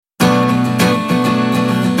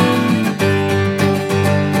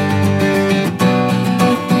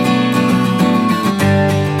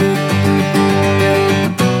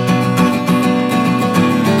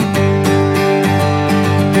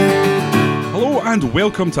and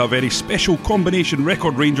welcome to a very special combination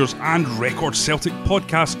Record Rangers and Record Celtic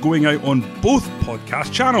podcast going out on both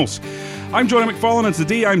podcast channels. I'm Johnny McFarlane, and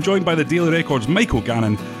today I'm joined by the Daily Record's Michael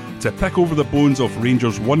Gannon to pick over the bones of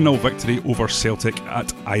Rangers' 1-0 victory over Celtic at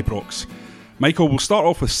Ibrox. Michael, we'll start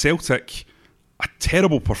off with Celtic. A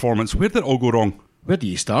terrible performance. Where did it all go wrong? Where do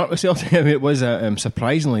you start with Celtic? I mean, it was a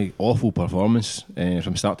surprisingly awful performance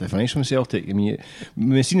from start to finish from Celtic. I mean,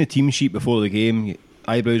 we've seen the team sheet before the game.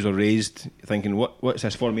 Eyebrows were raised, thinking, what's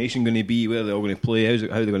this formation going to be? Where are they all going to play?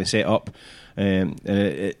 How are they going to set up? And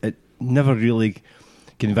it never really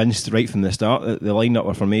convinced right from the start. The line-up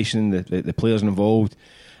or formation, the players involved.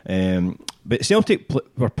 But Celtic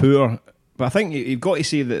were poor. But I think you've got to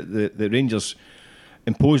say that the Rangers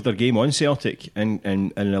imposed their game on Celtic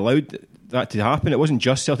and allowed that to happen. It wasn't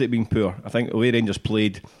just Celtic being poor. I think the way Rangers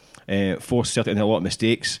played forced Celtic into a lot of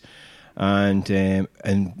mistakes. And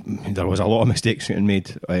there was a lot of mistakes getting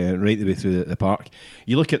made right the way through the park.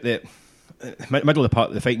 You look at the middle of the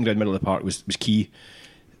park, the fighting ground middle of the park was key.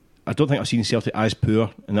 I don't think I've seen Celtic as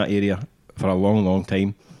poor in that area for a long, long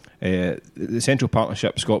time. The central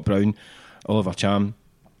partnership, Scott Brown, Oliver Cham,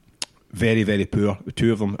 very, very poor, the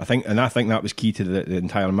two of them. I think that was key to the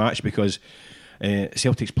entire match, because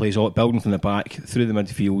Celtic's plays all building from the back through the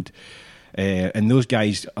midfield. And those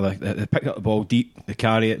guys they pick up the ball deep, they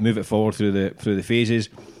carry it, move it forward through the phases.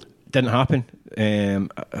 Didn't happen.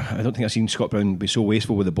 I don't think I've seen Scott Brown be so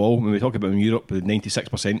wasteful with the ball. When we talk about in Europe with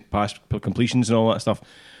 96% pass completions and all that stuff,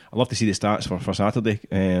 I'd love to see the stats for Saturday.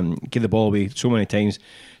 Give the ball away so many times.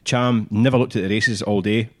 Cham never looked at the races all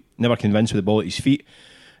day, never convinced with the ball at his feet.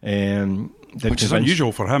 Which is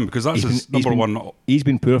unusual for him, because that's his number one. He's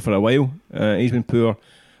been poor for a while. He's been poor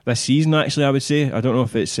this season, actually, I would say. I don't know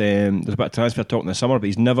if it's there's a bit of transfer talk in the summer, but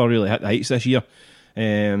he's never really hit the heights this year.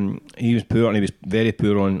 He was poor, and he was very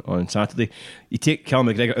poor on Saturday. You take Cal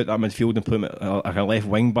McGregor out that midfield and put him at a left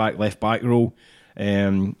wing back, left back role.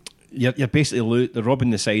 You're basically robbing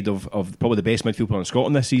the side of probably the best midfield player in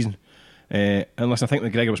Scotland this season. Unless I think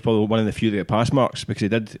McGregor was probably one of the few that got pass marks, because he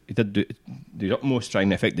did do his utmost trying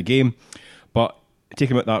to affect the game. But take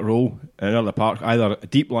him out that role in another park, either a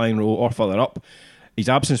deep line role or further up, his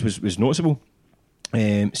absence was noticeable.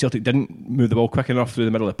 Celtic didn't move the ball quick enough through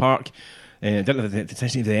the middle of the park. Didn't have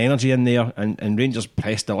the energy in there, and Rangers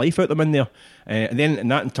pressed the life out of them in there. And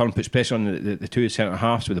that in turn puts pressure on the two centre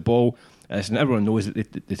halves with the ball. And everyone knows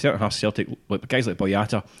that the centre half Celtic, like guys like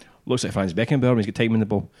Boyata, looks like Franz Beckenbauer when he's got time in the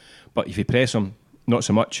ball. But if you press him, not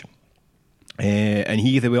so much. And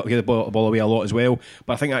he gave the ball away a lot as well.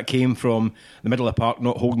 But I think that came from the middle of the park,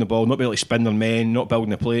 not holding the ball, not being able to spin their men, not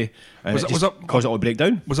building the play. And caused it all to break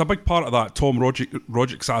down. Was a big part of that Tom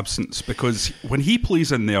Rodgick's absence, because when he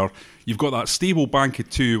plays in there, you've got that stable bank of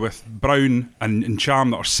two with Brown and Cham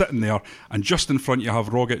that are sitting there, and just in front you have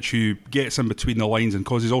Rogic, who gets in between the lines and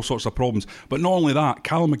causes all sorts of problems. But not only that,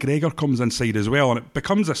 Callum McGregor comes inside as well, and it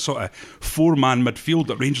becomes a sort of four-man midfield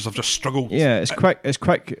that Rangers have just struggled. Yeah, it's quick,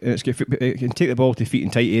 it can take the ball to feet in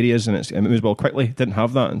tight areas, and it moves the ball quickly. Didn't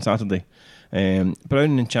have that on Saturday.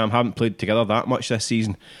 Brown and Cham haven't played together that much this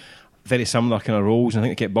season. Very similar kind of roles, and I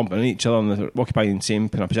think they kept bumping into each other, and they're occupying the same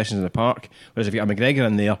kind of positions in the park. Whereas if you got McGregor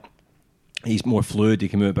in there, he's more fluid, he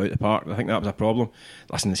can move about the park. I think that was a problem.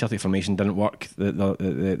 Listen, the Celtic formation didn't work,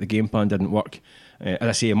 the game plan didn't work. As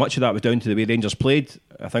I say, much of that was down to the way Rangers played.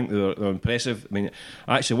 I think they were impressive. I mean,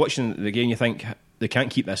 actually watching the game, you think they can't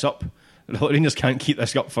keep this up. The Rangers can't keep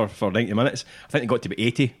this up for 90 minutes. I think they got to be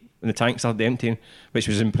 80 when the tank started emptying, which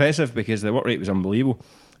was impressive because the work rate was unbelievable.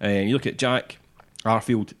 You look at Jack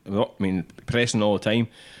Arfield, pressing all the time.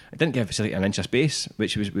 It didn't give Celtic an inch of space,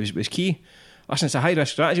 which was key. Listen, it's a high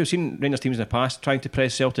risk strategy. We've seen Rangers teams in the past trying to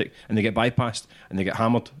press Celtic, and they get bypassed and they get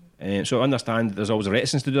hammered. So I understand there's always a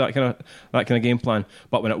reticence to do that kind of game plan.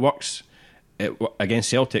 But when it works against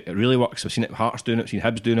Celtic, it really works. We've seen it. Hearts doing it. We've seen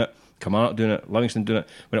Hibs doing it. Kilmarnock doing it. Livingston doing it.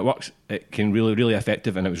 When it works, it can really, really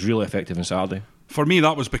effective, and it was really effective on Saturday. For me,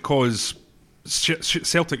 that was because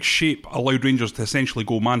Celtic's shape allowed Rangers to essentially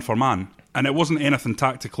go man for man, and it wasn't anything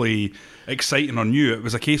tactically exciting or new. It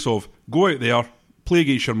was a case of go out there, play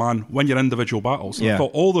against your man, win your individual battles. And I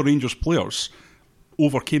thought all the Rangers players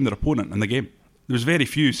overcame their opponent in the game. There was very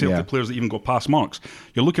few Celtic players that even got pass marks.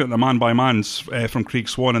 You're looking at the man-by-mans from Craig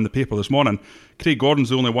Swan in the paper this morning. Craig Gordon's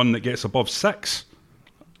the only one that gets above 6.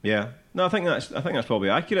 Yeah, no, I think that's probably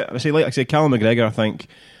accurate. Like I say, Callum McGregor, I think,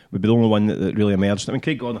 would be the only one that really emerged. I mean,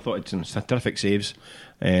 Craig Gordon, I thought, had some terrific saves.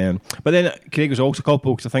 But then Craig was also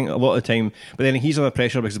culpable, because I think a lot of the time, but then he's under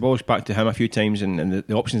pressure because the ball's back to him a few times, and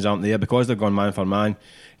the options aren't there because they've gone man for man.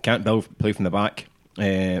 Can't play from the back.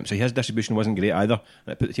 So his distribution wasn't great either,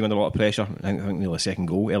 and it put the team under a lot of pressure. I think nearly a second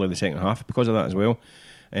goal early in the second half because of that as well.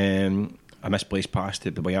 a misplaced pass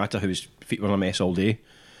to Boyata, whose feet were in a mess all day.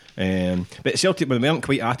 But Celtic, when they weren't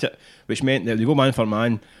quite at it, which meant that they go man for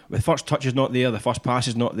man, the first touch is not there, the first pass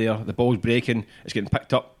is not there, the ball's breaking, it's getting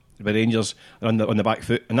picked up by Rangers on the back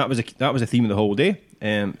foot, and that was the theme of the whole day.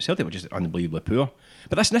 Celtic were just unbelievably poor.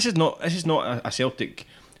 But this is not a Celtic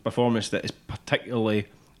performance that is particularly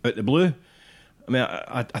out the blue. I mean,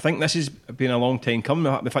 I think this has been a long time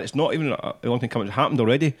coming. In fact, it's not even a long time coming. It's happened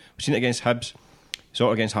already. We've seen it against Hibs, saw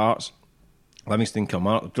it against Hearts, Livingston,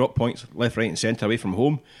 Kilmarnock, drop points left, right and centre away from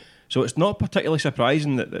home. So it's not particularly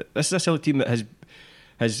surprising that this is a Celtic team that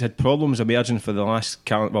has had problems emerging for the last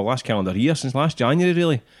calendar year, since last January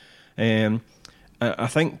really. I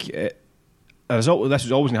think a result of this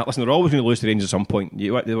is always going to happen. Listen, they're always going to lose to Rangers at some point. They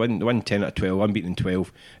win 10 out of 12, unbeaten in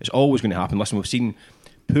 12. It's always going to happen. Listen, we've seen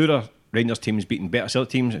poorer Rangers teams beating better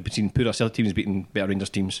Celtic teams, and we've seen poorer Celtic teams beating better Rangers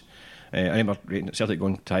teams. I remember Celtic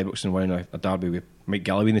going to Ibrox and winning a derby with Mike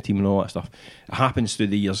Galloway in the team and all that stuff. It happens through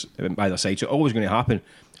the years by their side, so it's always going to happen.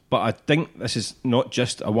 But I think this is not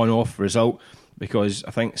just a one-off result, because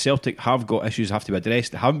I think Celtic have got issues that have to be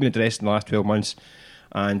addressed. They haven't been addressed in the last 12 months,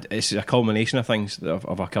 and it's a culmination of things that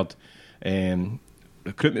have occurred.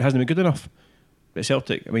 Recruitment hasn't been good enough at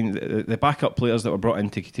Celtic. I mean, the backup players that were brought in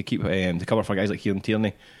to keep to cover for guys like Kieran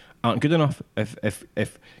Tierney aren't good enough.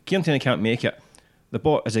 If Kieran Tierney can't make it, the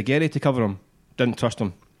bought Gerrard to cover him, didn't trust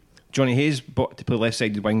him. Johnny Hayes bought to play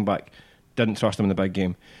left-sided wing back, didn't trust him in the big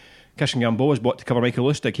game. Christian Gamboa was bought to cover Michael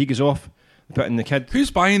Lustig. He goes off, put in the kid. Who's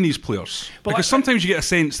buying these players? Because sometimes you get a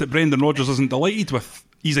sense that Brendan Rodgers isn't delighted with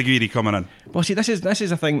Izagiri coming in. Well, see, this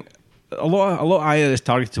is a thing. A lot of ire is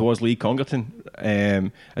targeted towards Lee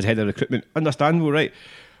Congerton as head of recruitment. Understandable, right?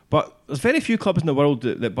 But there's very few clubs in the world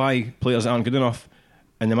that buy players that aren't good enough,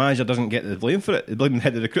 and the manager doesn't get the blame for it. They blame the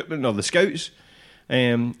head of recruitment or the scouts.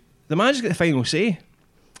 The manager's got the final say.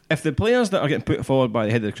 If the players that are getting put forward by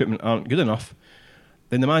the head of recruitment aren't good enough,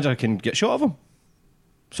 then the manager can get shot of them.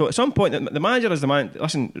 So at some point, the manager is the man.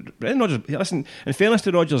 Listen, Rodgers. Listen. In fairness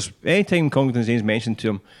to Rodgers, any time Congdon's name's mentioned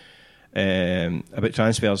to him about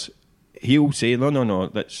transfers, he'll say,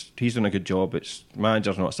 "No, he's done a good job. It's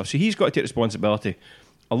managers and all that stuff." So he's got to take responsibility.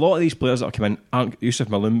 A lot of these players that are coming in aren't. Yusuf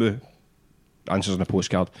Malumbu answers on a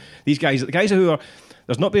postcard. These guys, the guys who are,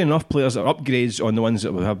 there's not been enough players that are upgrades on the ones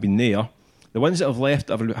that have been there. The ones that have left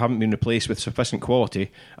haven't been replaced with sufficient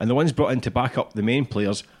quality, and the ones brought in to back up the main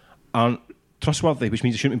players aren't trustworthy, which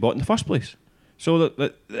means they shouldn't be bought in the first place. So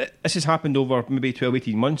this has happened over maybe 12,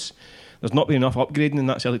 18 months. There's not been enough upgrading in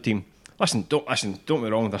that Celtic team. Don't get me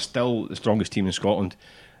wrong, they're still the strongest team in Scotland.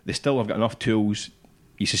 They still have got enough tools,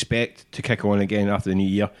 you suspect, to kick on again after the new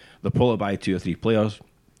year. They'll probably buy 2 or 3 players.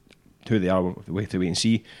 Who they are, we have to wait and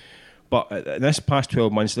see. But in this past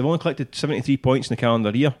 12 months, they've only collected 73 points in the calendar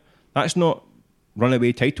year. That's not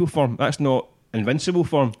runaway title form. That's not invincible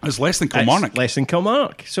form. It's less than Kilmarnock. It's less than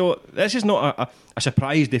Kilmarnock. So this is not a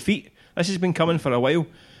surprise defeat. This has been coming for a while.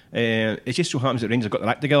 It just so happens that Rangers got their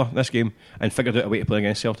act together this game and figured out a way to play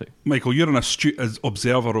against Celtic. Michael, you're an astute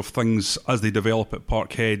observer of things as they develop at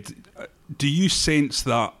Parkhead. Do you sense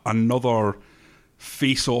that another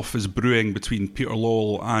face-off is brewing between Peter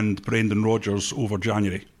Lawwell and Brendan Rodgers over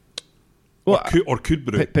January? Well, or could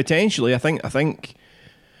brew? Potentially. I think.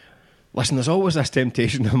 Listen, there's always this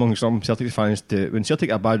temptation among some Celtic fans to, when Celtic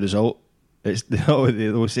get a bad result,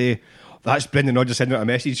 they'll say, "That's Brendan Rodgers sending out a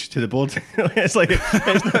message to the board." It's like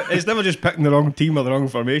it's never just picking the wrong team or the wrong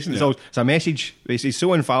formation. It's a message. He's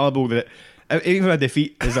so infallible that even a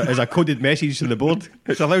defeat is a coded message to the board,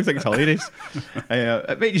 which I think is hilarious.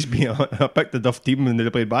 It might just be I picked a duff team and they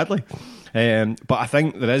played badly, but I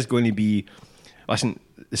think there is going to be. Listen,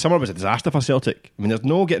 the summer was a disaster for Celtic. I mean, there's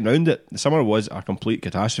no getting around it. The summer was a complete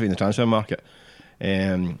catastrophe in the transfer market,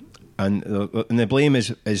 and the blame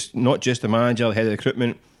is not just the manager, the head of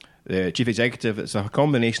recruitment, the chief executive. It's a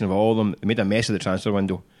combination of all of them. They made a mess of the transfer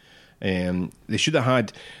window. They should have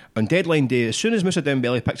had, on deadline day, as soon as Moussa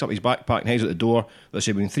Dembele picks up his backpack and heads out the door, there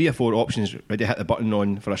should have been 3 or 4 options ready to hit the button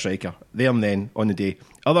on for a striker. There and then, on the day.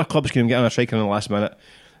 Other clubs can get on a striker in the last minute.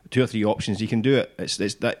 2 or 3 options, you can do it. It's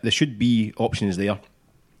that there should be options there.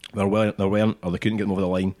 There weren't, or they couldn't get them over the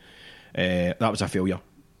line. That was a failure.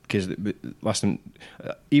 Because listen,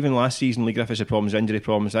 even last season, Lee Griffiths had problems, injury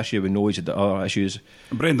problems. This year we know he's had other issues.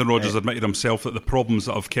 Brendan Rodgers admitted himself that the problems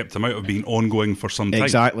that have kept him out have been ongoing for some time.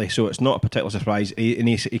 Exactly, so it's not a particular surprise.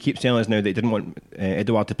 He keeps telling us now that he didn't want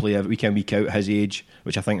Edouard to play week in, week out at his age,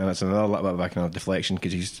 which I think that's another little bit of a kind of deflection,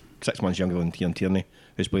 because he's 6 months younger than Kieran Tierney,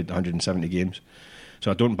 who's played 170 games.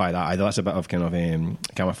 So I don't buy that either. That's a bit of kind of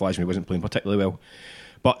camouflage when he wasn't playing particularly well.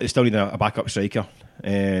 But they still need a backup striker.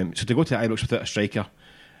 So to go to Ibrox without a striker,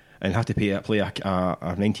 and have to play a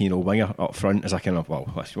 19-year-old winger up front as a kind of, well,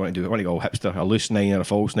 what you want to do? I want to go hipster, a loose 9 or a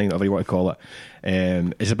false 9, whatever you want to call it.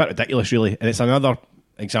 It's a bit ridiculous, really, and it's another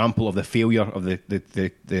example of the failure of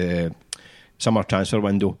the summer transfer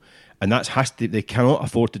window, and they cannot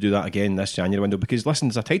afford to do that again this January window, because listen,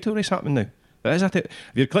 there's a title race happening now. There is if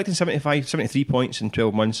you're collecting 73 points in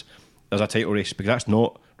 12 months, there's a title race, because that's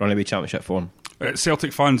not runaway championship form.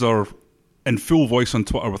 Celtic fans are in full voice on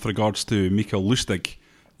Twitter with regards to Mikael Lustig.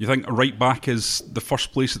 You think right back is the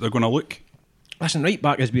first place that they're going to look? Listen, right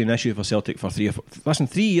back has been an issue for Celtic for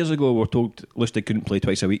 3 years ago we were told Lustig couldn't play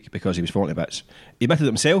twice a week because he was falling to bits. He admitted it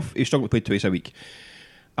himself, he struggled to play twice a week.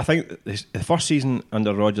 I think the first season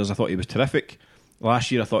under Rodgers, I thought he was terrific. Last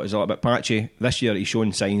year I thought he was a little bit patchy. This year he's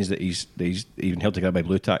shown signs that he's even held together by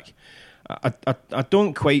blue tack. I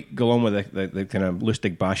don't quite go along with the kind of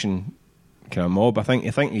Lustig bashing kind of mob. I think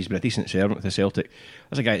he's been a decent servant to Celtic.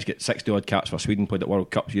 There's a guy that's got 60 odd caps for Sweden, played at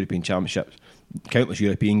World Cups, European Championships, countless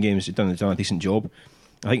European games. He's done a decent job.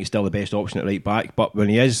 I think he's still the best option at right back, but when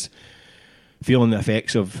he is feeling the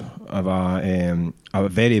effects of a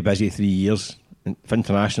very busy 3 years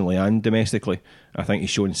internationally and domestically, I think he's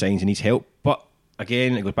showing signs he needs help. But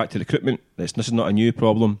again, it goes back to recruitment. This is not a new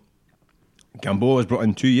problem. Gamboa was brought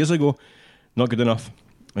in 2 years ago, not good enough,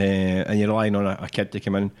 and you're relying on a kid to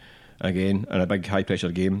come in again in a big high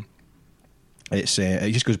pressure game. It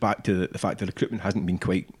just goes back to the fact that recruitment hasn't been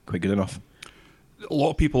quite good enough. A lot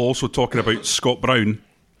of people also talking about Scott Brown.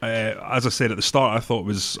 As I said at the start, I thought it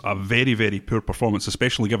was a very, very poor performance,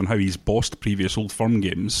 especially given how he's bossed previous Old Firm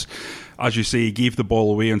games. As you say, he gave the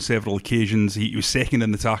ball away on several occasions. He was second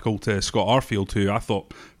in the tackle to Scott Arfield, who I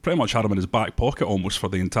thought pretty much had him in his back pocket almost for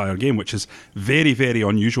the entire game, which is very, very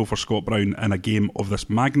unusual for Scott Brown in a game of this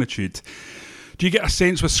magnitude. Do you get a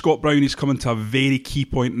sense with Scott Brown he's coming to a very key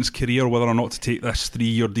point in his career, whether or not to take this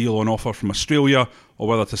 3-year deal on offer from Australia or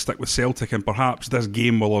whether to stick with Celtic, and perhaps this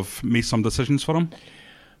game will have made some decisions for him?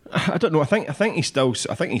 I don't know. I think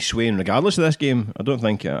he's swaying regardless of this game. I don't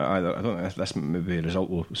think if this maybe result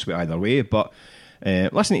will sway either way. But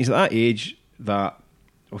listen, he's at that age that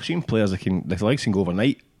we've seen players the legs can go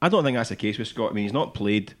overnight. I don't think that's the case with Scott. I mean, he's not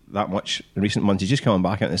played that much in recent months. He's just coming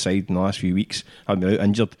back into the side in the last few weeks, having been out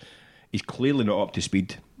injured. He's clearly not up to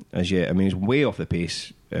speed as yet. I mean, he's way off the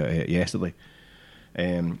pace yesterday.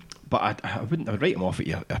 But I would write him off at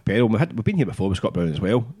your peril. We've been here before with Scott Brown as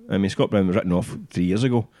well. I mean, Scott Brown was written off 3 years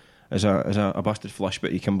ago as a busted flush,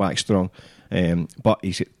 but he came back strong. But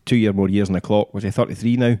he's got 2 more years on the clock, which is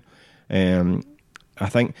 33 now. I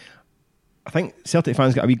think Celtic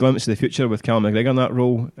fans got a wee glimpse of the future with Callum McGregor in that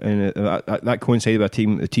role, and that coincided with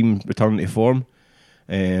the team returning to form.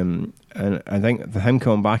 And I think for him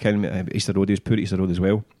coming back in Easter Road, he was poor at Easter Road as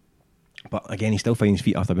well. But again, he still finds his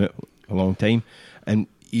feet after a long time. And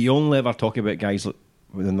you only ever talk about guys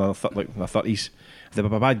within their 30s. If they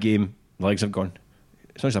have a bad game, the legs have gone.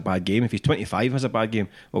 It's not just a bad game. If he's 25 has a bad game,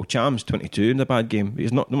 well, Cham's 22 in a bad game.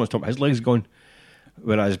 No one's talking about his legs gone.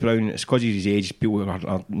 Whereas Brown, it's because of his age, people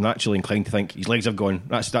are naturally inclined to think his legs have gone.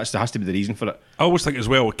 That has to be the reason for it. I always think as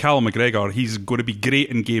well, with Callum McGregor, he's going to be great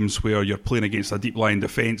in games where you're playing against a deep line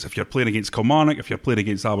defence. If you're playing against Kilmarnock, if you're playing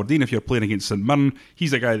against Aberdeen, if you're playing against St Mirren,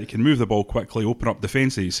 he's a guy that can move the ball quickly, open up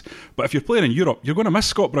defences. But if you're playing in Europe, you're going to miss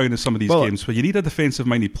Scott Brown in some of these games where you need a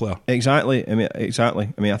defensive-minded player. Exactly. I mean,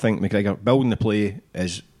 I think McGregor building the play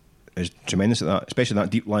is tremendous at that, especially that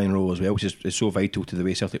deep line role as well, which is so vital to the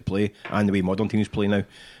way Celtic play and the way modern teams play now.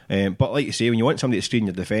 But like you say, when you want somebody to screen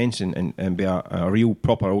your defence and be a real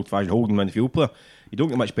proper old-fashioned holding midfield player, you don't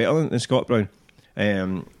get much better than Scott Brown.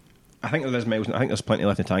 I think there is miles. I think there's plenty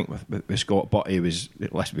left in the tank with Scott, but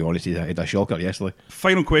let's be honest, he had a shocker yesterday.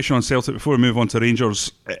 Final question on Celtic before we move on to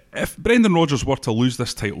Rangers. If Brendan Rodgers were to lose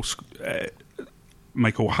this title,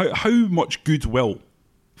 Michael, how much goodwill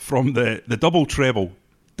from the double treble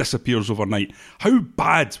disappears overnight? How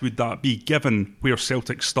bad would that be given where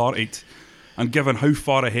Celtic started and given how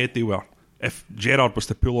far ahead they were if Gerrard was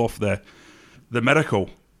to pull off the miracle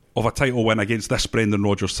of a title win against this Brendan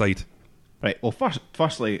Rodgers side? Right, well,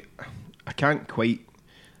 firstly, I can't quite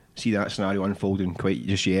see that scenario unfolding quite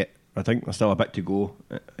just yet. I think there's still a bit to go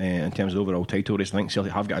in terms of the overall title race. I think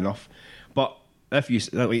Celtic have got enough, but if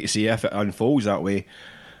it unfolds that way,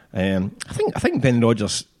 I think Ben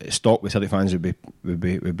Rodgers' stock with Celtic fans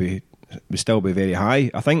would still be very high.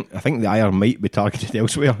 I think the ire might be targeted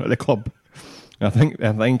elsewhere at the club. I think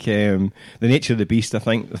the nature of the beast. I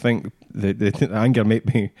think the anger might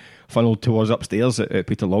be funneled towards upstairs at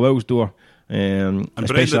Peter Lowell's door.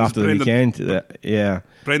 Especially after the weekend.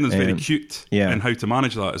 Brendan's very cute in how to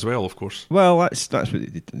manage that as well, of course. Well, that's what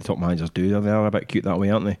the top managers do. They are a bit cute that way,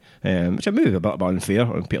 aren't they? Which is maybe a bit unfair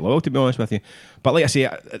on Peter Lowell, to be honest with you. But like I say,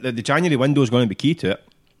 the January window is going to be key to it.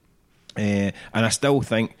 And I still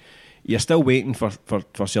think you're still waiting for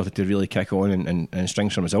Celtic to really kick on and string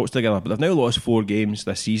some results together. But they've now lost 4 games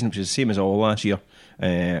this season, which is the same as all last year,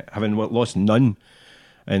 having lost none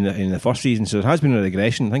in the first season. So there has been a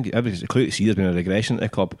regression. I think it's clear to see there's been a regression at the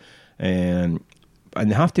club. And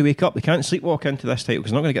they have to wake up. They can't sleepwalk into this title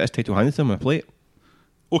because they're not going to get this title handed to them on a plate.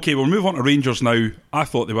 Okay, we'll move on to Rangers now. I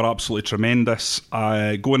thought they were absolutely tremendous.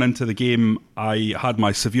 Going into the game, I had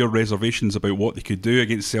my severe reservations about what they could do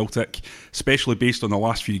against Celtic, especially based on the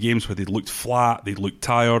last few games where they'd looked flat, they'd looked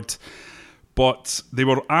tired. But they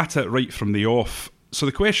were at it right from the off. So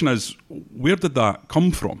the question is, where did that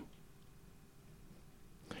come from?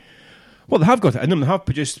 Well, they have got it in them. They have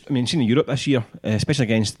produced, seen in Europe this year, especially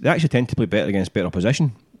they actually tend to play better against better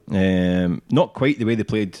opposition. Not quite the way they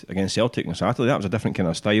played against Celtic on Saturday. That was a different kind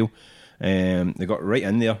of style. They got right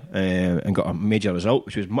in there and got a major result,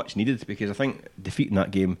 which was much needed, because I think defeating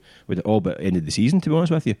that game would have all but ended the season, to be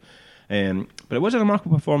honest with you. But it was a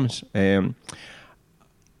remarkable performance.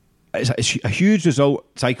 It's a huge result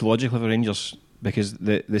psychologically for Rangers, because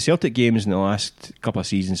the Celtic games in the last couple of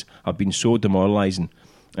seasons have been so demoralising.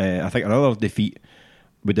 I think another defeat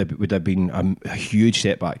would have been a huge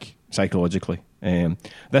setback psychologically.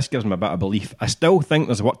 This gives them a bit of belief. I still think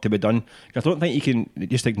there's work to be done. I don't think you can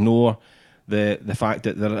just ignore the fact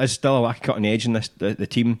that there is still a lack of cutting edge in the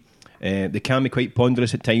team. They can be quite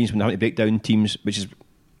ponderous at times when they have to break down teams, which is,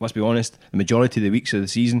 let's be honest, the majority of the weeks of the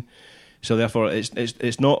season. So therefore,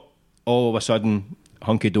 it's not all of a sudden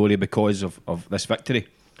hunky-dory because of this victory.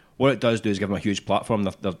 What it does do is give them a huge platform.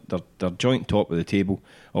 They're joint top of the table,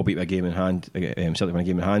 albeit with a game in hand. Celtic win a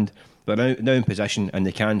game in hand. They're now in position, and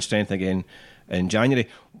they can strengthen again in January.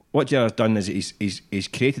 What Gerrard's done is he's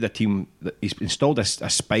created a team. He's installed a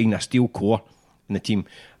spine, a steel core in the team.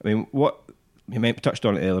 What he touched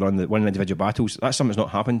on it earlier on, the winning individual battles. That's something that's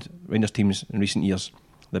not happened. Rangers teams in recent years,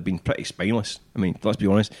 they've been pretty spineless. Let's be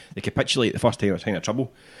honest. They capitulate the first time it's of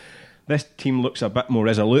trouble. This team looks a bit more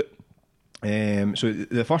resolute. So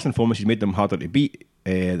the first and foremost, he's made them harder to beat.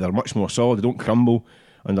 They're much more solid. They don't crumble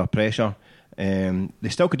under pressure. They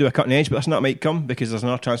still could do a cutting edge, but that might come because there's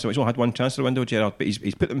another transfer. He's only had one transfer window, Gerrard, but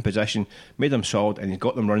he's put them in position, made them solid, and he's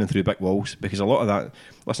got them running through big walls. Because a lot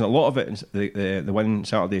of it, the win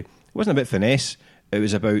Saturday, wasn't about finesse. It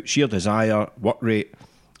was about sheer desire, work rate,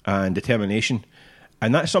 and determination.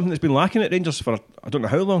 And that's something that's been lacking at Rangers for I don't know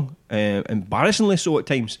how long. Embarrassingly so at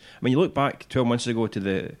times. You look back 12 months ago to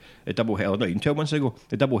the double header, not even 12 months ago,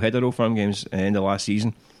 the double header Old Firm games in the last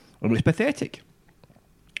season. It was pathetic.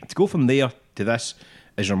 To go from there to this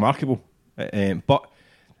is remarkable. But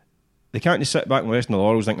they can't just sit back and rest on the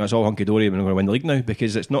laurels think that's all hunky-dory and we're going to win the league now,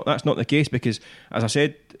 because that's not the case. Because, as I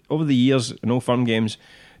said, over the years in Old Firm games,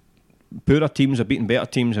 poorer teams have beaten better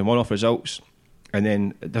teams in one-off results. And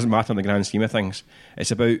then it doesn't matter in the grand scheme of things.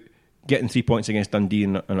 It's about getting 3 points against Dundee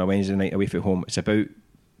on a Wednesday night away from home. It's about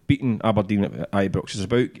beating Aberdeen at Ibrox. It's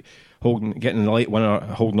about getting the late winner,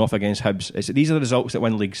 holding off against Hibs. These are the results that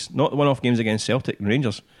win leagues, not the one-off games against Celtic and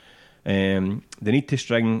Rangers. They need to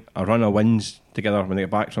string a run of wins together when they get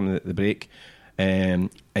back from the break, and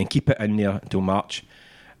keep it in there until March.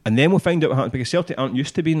 And then we'll find out what happens, because Celtic aren't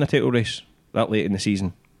used to being in the title race that late in the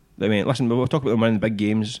season. Listen, we'll talk about them winning big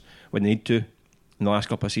games when they need to in the last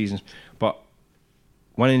couple of seasons, but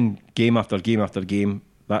winning game after game after game,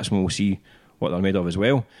 that's when we'll see what they're made of as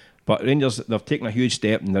well. But Rangers, they've taken a huge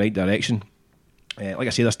step in the right direction. Like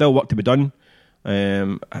I say, there's still work to be done.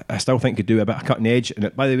 I still think could do a bit of cutting edge.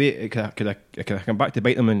 And by the way, it could come back to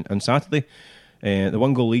bite them on Saturday. The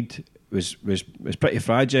 1-goal lead was pretty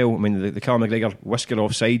fragile. The Callum McGregor whisker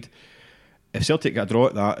offside. If Celtic got a draw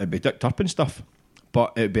at that, it'd be Dick Turpin stuff.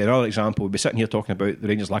 But it would be another example. We'd be sitting here talking about the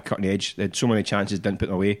Rangers lack cutting edge. They had so many chances, didn't put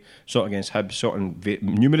them away. Saw it against Hibs, saw it in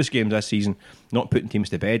numerous games this season, not putting teams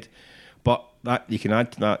to bed. But that you can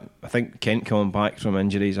add to that. I think Kent coming back from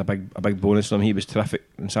injury is a big bonus for him. He was terrific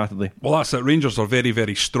on Saturday. Well, that's it. Rangers are very,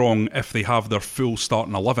 very strong if they have their full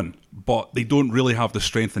starting 11, but they don't really have the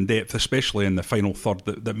strength and depth, especially in the final third,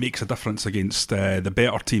 that makes a difference against the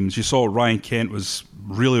better teams. You saw Ryan Kent was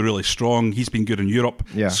really, really strong. He's been good in Europe.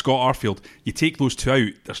 Yeah. Scott Arfield, you take those two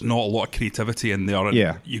out, there's not a lot of creativity in there.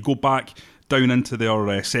 Yeah. You go back down into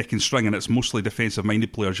their second string, and it's mostly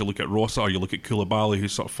defensive-minded players. You look at Rossa, or you look at Koulibaly,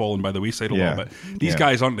 who's sort of fallen by the wayside a little bit. These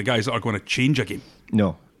guys aren't the guys that are going to change a game.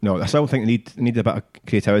 No. I still think they need a bit of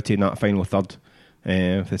creativity in that final third.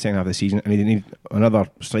 for the second half of the season, and he didn't need another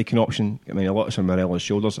striking option. I mean, a lot of Morella's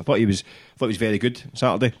shoulders. I thought he was very good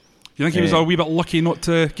Saturday. You think he was a wee bit lucky not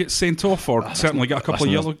to get sent off, or certainly get a couple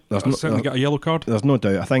of yellow? Get a yellow card. There's no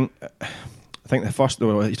doubt. I think the first.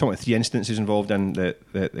 He's talking about 3 instances involved in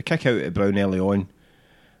the kick out at Brown early on.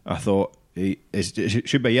 I thought it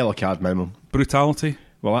should be a yellow card minimum. Brutality.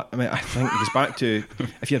 Well, I mean, I think it goes back to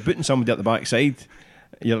if you're booting somebody at the backside,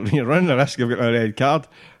 you're running the risk of getting a red card.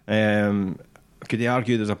 Could they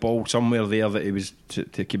argue there's a ball somewhere there that he was to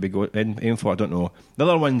keep it aim for? I don't know. The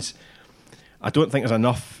other ones, I don't think there's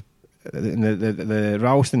enough. The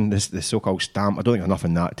Ralston, the so-called stamp, I don't think there's enough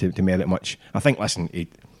in that to merit much. I think, listen, he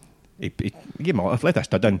gave him let a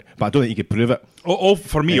stud in, but I don't think he could prove it.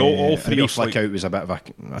 For me, all three. The flick out was a bit of a.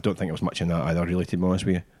 I don't think it was much in that either, really, to be honest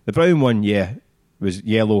with you. The Brown one, was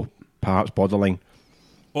yellow, perhaps borderline.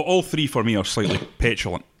 All three for me are slightly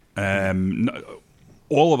petulant.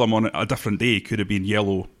 All of them on a different day could have been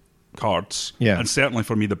yellow cards. Yeah. And certainly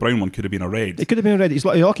for me, the Brown one could have been a red. It could have been a red. He's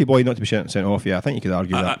like a lucky boy not to be sent off. Yeah, I think you could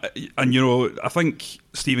argue that. And I think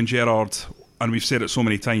Steven Gerrard, and we've said it so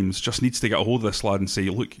many times, just needs to get a hold of this lad and say,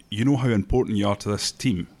 look, you know how important you are to this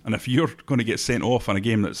team, and if you're going to get sent off in a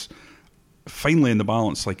game that's finally in the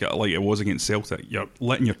balance like it was against Celtic, you're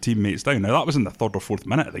letting your teammates down. Now that was in the 3rd or 4th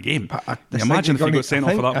minute of the game. Imagine if he got sent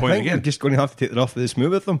off at that point again. You're just going to have to take it off with the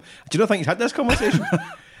smooth with them. Do you not think he's had this conversation?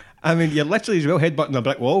 I mean, you're literally as well headbutting a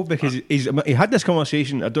brick wall, because he had this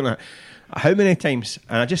conversation, I don't know how many times,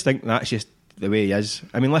 and I just think that's just the way he is.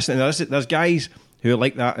 I mean, listen, there's guys who are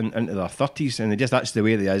like that into their 30s, and that's the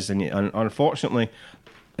way they is, and unfortunately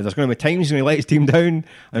there's going to be times when he lets his team down, and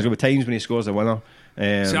there's going to be times when he scores a winner.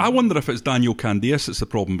 See, I wonder if it's Daniel Candeas that's the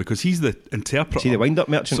problem, because he's the interpreter. Is he the wind-up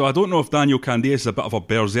merchant? So I don't know if Daniel Candeas is a bit of a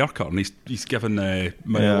berserker, and he's given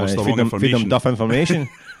Morelos the wrong information. Feed him duff information.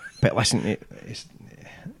 But listen,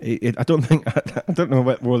 I don't know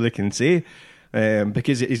what more they can say,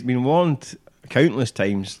 because he's been warned countless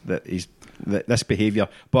times that this behaviour,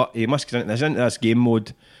 but he must get into this game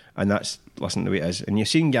mode, and that's the way it is. And you've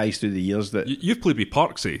seen guys through the years that you've played with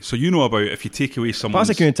Parksy, so you know about if you take away someone's.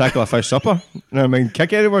 Parksy couldn't tackle a fish supper. No, I mean,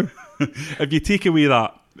 kick anyone. If you take away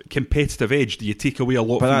that competitive edge, do you take away a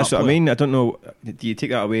lot? But from that's that what player? I mean. I don't know. Do you take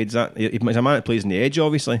that away? He's a man that plays on the edge,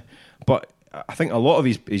 obviously, but I think a lot of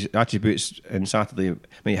his attributes in Saturday. I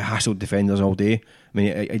mean, he hassled defenders all day. I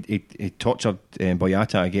mean, he tortured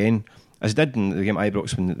Boyata again, as he did in the game at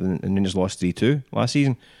Ibrox when Rangers lost 3-2 last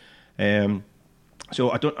season.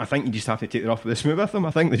 So I think you just have to take it off with the smooth with him.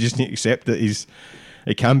 I think they just need to accept that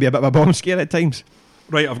he can be a bit of a bomb scare at times.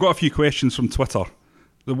 Right, I've got a few questions from Twitter.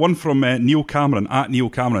 The one from Neil Cameron, at Neil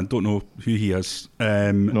Cameron, don't know who he is.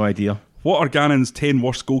 No idea. What are Gannon's 10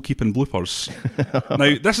 worst goalkeeping bloopers?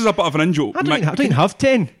 Now, this is a bit of an in-joke. I don't have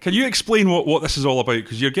 10. Can you explain what this is all about?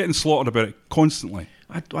 Because you're getting slaughtered about it constantly.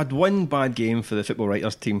 I'd one bad game for the Football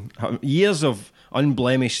Writers team. Years of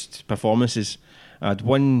unblemished performances. I had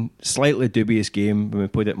one slightly dubious game when we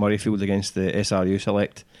played at Murrayfield against the SRU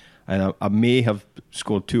Select, and I may have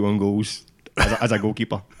scored 2 own goals as a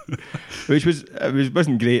goalkeeper, which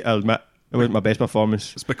wasn't great, I'll admit. It wasn't my best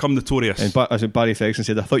performance. It's become notorious. And as Barry Ferguson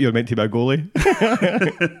said, I thought you were meant to be a goalie.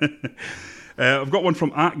 I've got one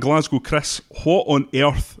from at Glasgow Chris. What on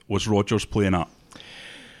earth was Rodgers playing at?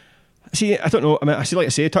 See, I don't know. I mean, like I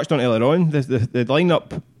say, I touched on it earlier on. The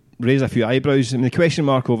lineup raised a few eyebrows. I mean, the question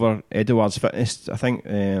mark over Edouard's fitness, I think,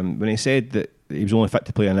 when he said that he was only fit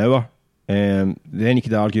to play an hour, then you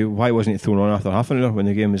could argue, why wasn't he thrown on after half an hour when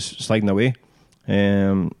the game was sliding away?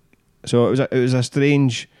 So it was a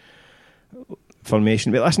strange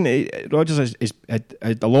formation. But listen, Rodgers had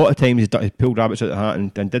a lot of times he pulled rabbits out of the hat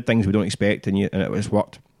and did things we don't expect, and it was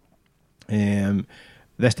worked.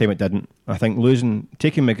 This time it didn't. I think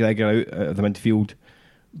taking McGregor out of the midfield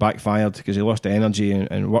backfired, because he lost the energy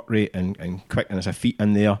and work rate and quickness of feet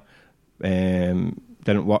in there.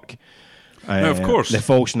 Didn't work. Now, of course, the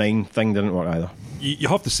false 9 thing didn't work either. You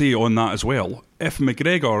have to say on that as well, if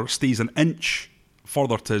McGregor stays an inch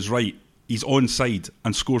further to his right, he's onside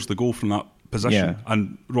and scores the goal from that position,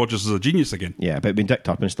 and Rodgers is a genius again. Yeah, but being dicked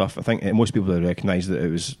up and stuff, I think most people would recognise that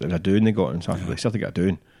it was a doing they got on Saturday. Celtic got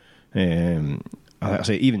a doing. I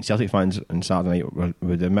say even Celtic fans on Saturday night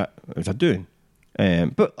would admit it was a doing.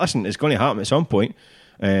 But listen, it's going to happen at some point.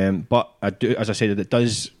 But I do, as I said, it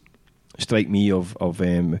does strike me of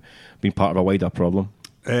being part of a wider problem.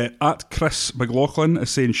 At Chris McLaughlin is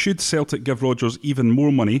saying, should Celtic give Rodgers even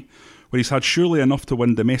more money when he's had surely enough to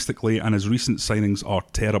win domestically and his recent signings are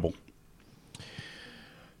terrible?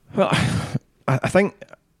 Well, I think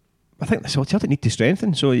Celtic need to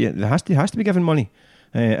strengthen, so yeah, there has to be given money.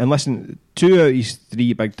 And listen, 2 out of his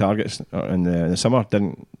 3 big targets in the summer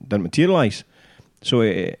didn't materialise. So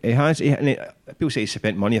he has. People say he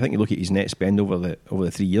spent money. I think you look at his net spend over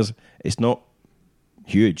the 3 years. It's not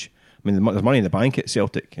huge. I mean, there's money in the bank at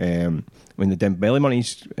Celtic. When the Dembele money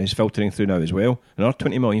is filtering through now as well, another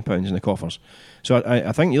 £20 million in the coffers. So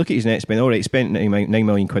I think you look at his net spend. All right, he spent £9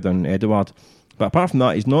 million on Edouard, but apart from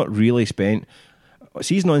that, he's not really spent.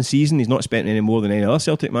 Season on season, he's not spent any more than any other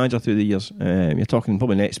Celtic manager through the years. You're talking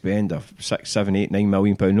probably net spend of £6, £7, £8, £9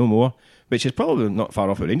 million, no more, which is probably not far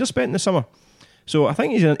off what Rangers spent in the summer. So I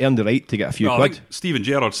think he's earned the right to get a few quid. I think Steven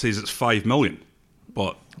Gerrard says it's $5 million,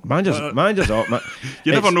 but managers up.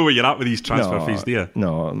 You never know where you're at with these transfer fees, do you?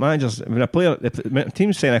 No, managers. When a player, when a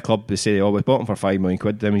team sign a club, they say, "Oh, we bought him for £5 million."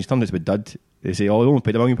 Then when he's turned out to be dud, they say, "Oh, we only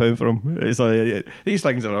paid £1 million for him." It's like, these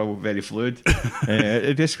things are all very fluid.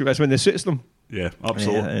 That's when it suits them. Yeah,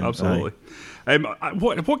 absolutely.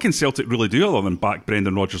 What can Celtic really do other than back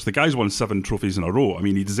Brendan Rodgers? The guy's won 7 trophies in a row. I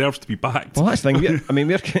mean, he deserves to be backed. Well, that's the thing. We're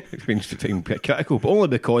being critical, but only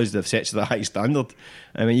because they've set to the high standard.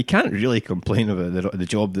 I mean, you can't really complain about the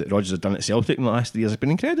job that Rodgers has done at Celtic in the last 3 years. It's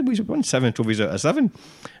been incredible. He's won 7 trophies out of 7.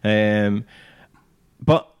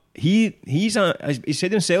 But he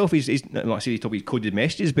said himself, he's not saying he's coded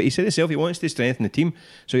messages, but he said himself he wants to strengthen the team,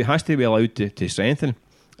 so he has to be allowed to strengthen.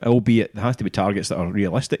 Albeit there has to be targets that are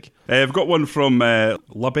realistic. I've got one from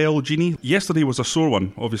Labelle Genie. Yesterday was a sore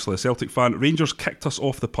one, obviously a Celtic fan. Rangers kicked us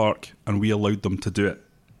off the park and we allowed them to do it.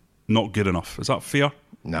 Not good enough. Is that fair?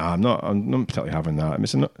 Nah, I'm not particularly having that. I mean,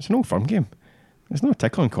 it's an Old Firm game. It's not a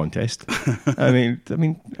tickling contest. I mean,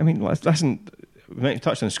 listen. We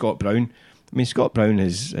touched on Scott Brown. I mean, Scott Brown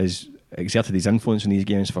has exerted his influence in these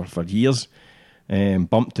games for years.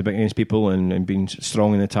 Bumped against people and been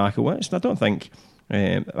strong in the tackle. I don't think.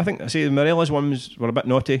 I think the Morella's ones were a bit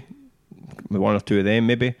naughty, with 1 or 2 of them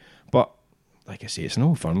maybe, but like I say, it's an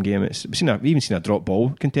Old Firm game. We've even seen a drop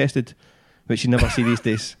ball contested, which you never see these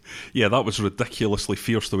days. Yeah, that was ridiculously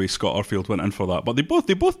fierce the way Scott Arfield went in for that, but they both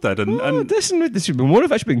did. And this should be more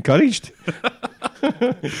of it should be encouraged.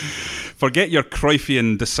 Forget your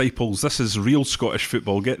Cruyffian disciples. This is real Scottish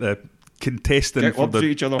football. Get the contesting for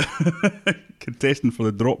each other. Contesting for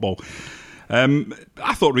the drop ball.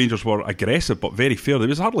 I thought Rangers were aggressive but very fair. There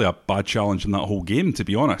was hardly a bad challenge in that whole game, to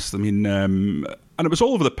be honest. I mean, and it was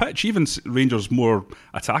all over the pitch. Even Rangers' more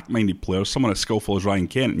attack-minded players, someone as skillful as Ryan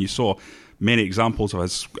Kent, and you saw many examples of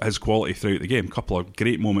his quality throughout the game. A couple of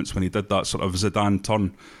great moments when he did that sort of Zidane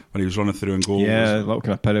turn when he was running through and goal. Yeah, a little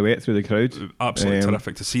kind of pirouette through the crowd. Absolutely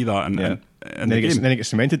terrific to see that. And then he gets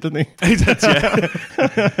cemented, didn't he? He did, yeah.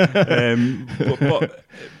 But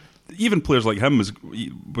even players like him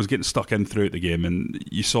was getting stuck in throughout the game, and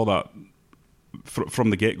you saw that from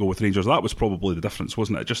the get-go with Rangers. That was probably the difference,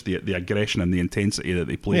 wasn't it? Just the aggression and the intensity that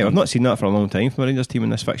they played. Yeah, I've not seen that for a long time from a Rangers team in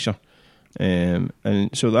this fixture. And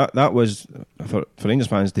so that was, for Rangers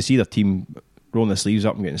fans, to see their team rolling the sleeves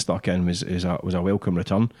up and getting stuck in was a welcome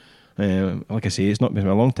return. Like I say, it's not been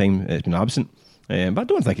a long time it's been absent, but I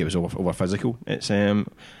don't think it was over physical. It's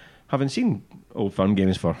having seen Old Firm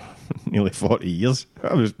games for nearly 40 years,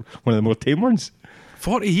 that was one of the more tame ones.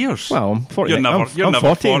 40 years? Well, I'm 40. You're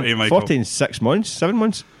never 40, Michael. 40 in 6 months, 7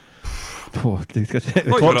 months. Oh, the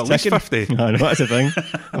you're at least 50. I know, that's the thing.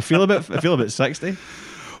 I feel about 60.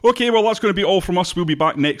 Okay, well, that's going to be all from us. We'll be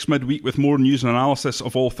back next midweek with more news and analysis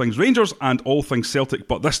of all things Rangers and all things Celtic,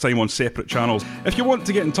 but this time on separate channels. If you want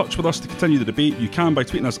to get in touch with us to continue the debate, you can by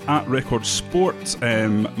tweeting us at Record Sport.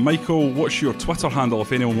 Michael, what's your Twitter handle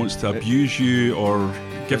if anyone wants to abuse you or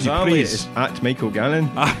give you praise? It's at Michael Gannon.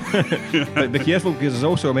 But be careful, because there's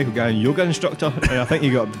also a Michael Gannon yoga instructor, and I think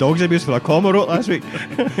you got dogs abuse for a comma I wrote last week.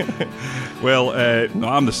 Well,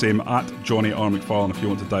 I'm the same, at Johnny R. McFarlane, if you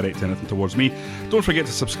want to direct anything towards me. Don't forget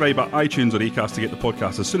to subscribe at iTunes or Acast to get the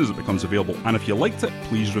podcast as soon as it becomes available, and if you liked it,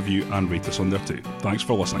 please review and rate us on there too. Thanks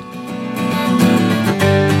for listening.